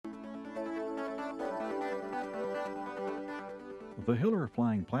The Hiller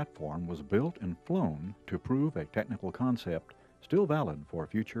flying platform was built and flown to prove a technical concept still valid for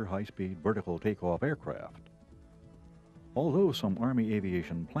future high-speed vertical takeoff aircraft. Although some Army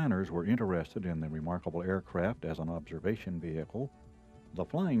aviation planners were interested in the remarkable aircraft as an observation vehicle, the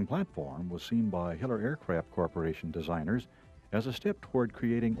flying platform was seen by Hiller Aircraft Corporation designers as a step toward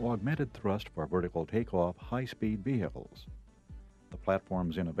creating augmented thrust for vertical takeoff high-speed vehicles. The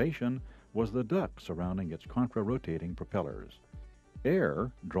platform's innovation was the duct surrounding its contra-rotating propellers.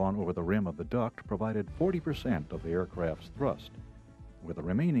 Air drawn over the rim of the duct provided 40% of the aircraft's thrust, with the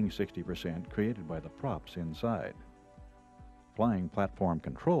remaining 60% created by the props inside. Flying platform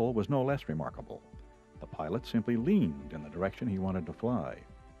control was no less remarkable. The pilot simply leaned in the direction he wanted to fly.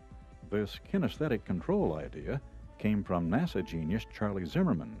 This kinesthetic control idea came from NASA genius Charlie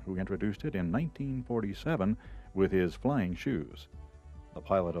Zimmerman, who introduced it in 1947 with his flying shoes. The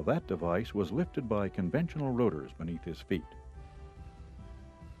pilot of that device was lifted by conventional rotors beneath his feet.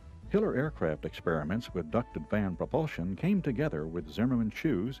 Hiller aircraft experiments with ducted fan propulsion came together with Zimmerman's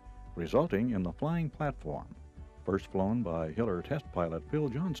shoes, resulting in the flying platform, first flown by Hiller test pilot Phil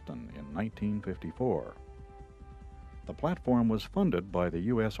Johnston in 1954. The platform was funded by the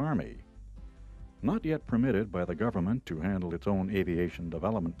U.S. Army. Not yet permitted by the government to handle its own aviation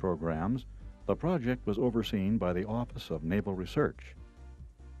development programs, the project was overseen by the Office of Naval Research.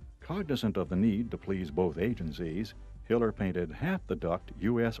 Cognizant of the need to please both agencies, Hiller painted half the duct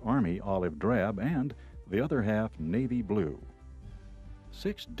U.S. Army olive drab and the other half navy blue.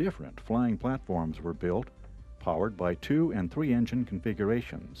 6 different flying platforms were built, powered by 2- and 3-engine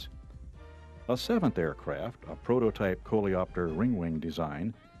configurations. A 7th aircraft, a prototype coleopter ring-wing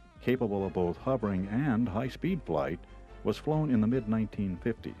design, capable of both hovering and high-speed flight, was flown in the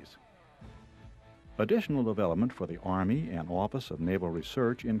mid-1950s. Additional development for the Army and Office of Naval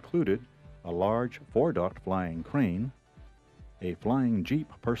Research included a large 4-duct flying crane, a flying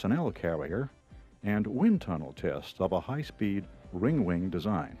jeep personnel carrier, and wind tunnel tests of a high-speed ring-wing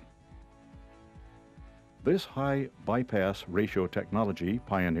design. This high bypass ratio technology,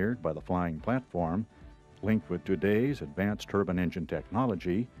 pioneered by the flying platform, linked with today's advanced turbine engine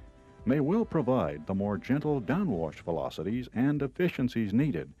technology, may well provide the more gentle downwash velocities and efficiencies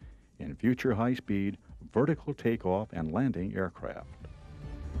needed in future high-speed vertical takeoff and landing aircraft.